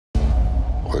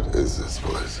is this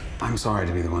place? I'm sorry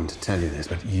to be the one to tell you this,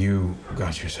 but you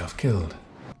got yourself killed.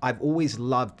 I've always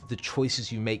loved the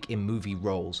choices you make in movie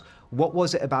roles. What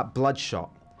was it about Bloodshot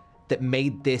that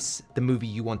made this the movie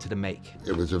you wanted to make?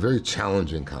 It was a very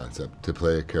challenging concept to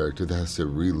play a character that has to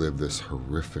relive this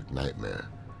horrific nightmare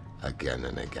again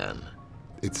and again.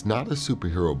 It's not a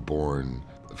superhero born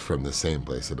from the same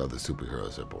place that other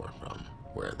superheroes are born from,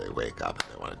 where they wake up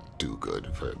and they want to do good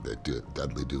for the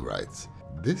Dudley Do-Rights.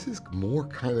 This is more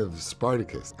kind of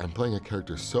Spartacus. I'm playing a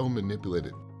character so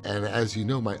manipulated. And as you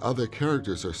know, my other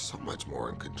characters are so much more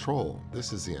in control.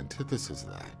 This is the antithesis of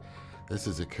that. This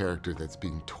is a character that's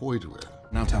being toyed with.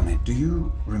 Now tell me, do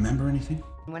you remember anything?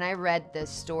 When I read this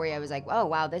story, I was like, oh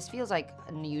wow, this feels like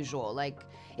unusual. Like,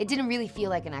 it didn't really feel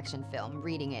like an action film,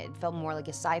 reading it. It felt more like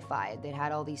a sci-fi. It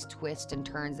had all these twists and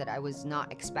turns that I was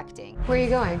not expecting. Where are you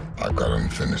going? I've got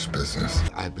unfinished business.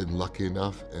 I've been lucky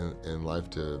enough in life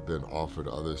to have been offered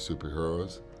other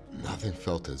superheroes. Nothing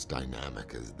felt as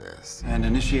dynamic as this. And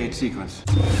initiate sequence.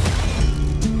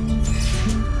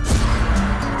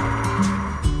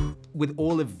 With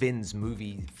all of Vin's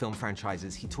film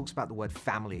franchises, he talks about the word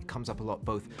family. It comes up a lot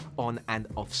both on and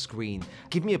off screen.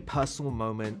 Give me a personal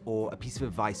moment or a piece of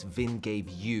advice Vin gave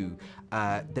you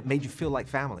that made you feel like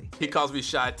family. He calls me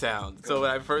Chi-Town. So when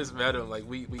I first met him, like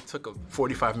we took a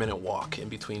 45-minute walk in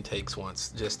between takes once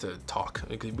just to talk,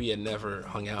 because we had never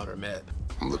hung out or met.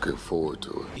 I'm looking forward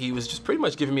to it. He was just pretty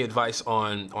much giving me advice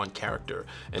on character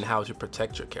and how to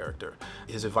protect your character.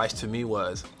 His advice to me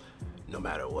was, no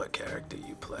matter what character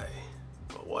you play,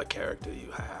 or what character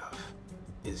you have,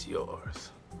 is yours.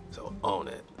 So own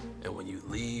it. And when you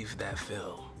leave that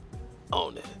film,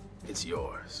 own it. It's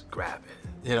yours. Grab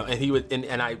it. You know, and he would, and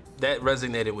that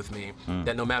resonated with me,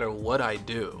 that no matter what I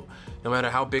do, no matter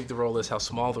how big the role is, how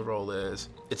small the role is,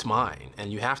 it's mine,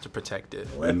 and you have to protect it.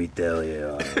 Let me tell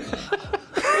you.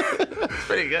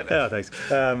 Pretty good. Yeah, thanks.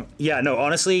 Yeah, no,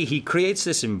 honestly, he creates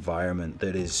this environment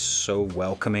that is so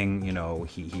welcoming. You know,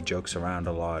 he jokes around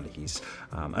a lot. He's,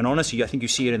 and honestly, I think you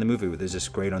see it in the movie where there's this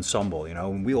great ensemble, you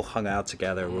know, and we all hung out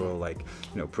together. We were all like,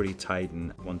 you know, pretty tight.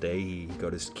 And one day he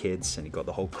got his kids and he got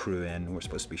the whole crew in. We're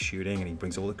supposed to be shooting and he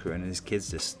brings all the crew in and his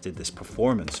kids just did this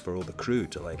performance for all the crew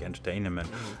to like entertain him. And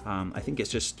I think it's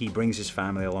just, he brings his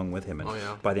family along with him.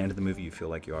 And by the end of the movie, you feel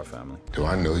like you are family. Do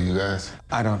I know you guys?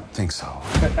 I don't think so.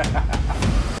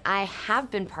 I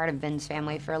have been part of Vin's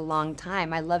family for a long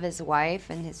time. I love his wife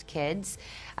and his kids.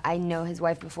 I know his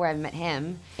wife before I met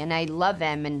him, and I love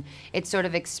him, and it's sort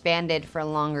of expanded for a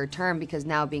longer term because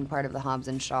now being part of the Hobbs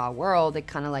and Shaw world, it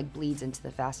kind of like bleeds into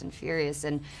the Fast and Furious,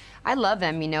 and I love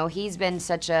him, you know. He's been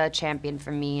such a champion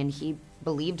for me, and he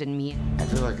believed in me. I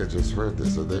feel like I just heard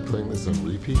this. Are they playing this on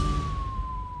repeat?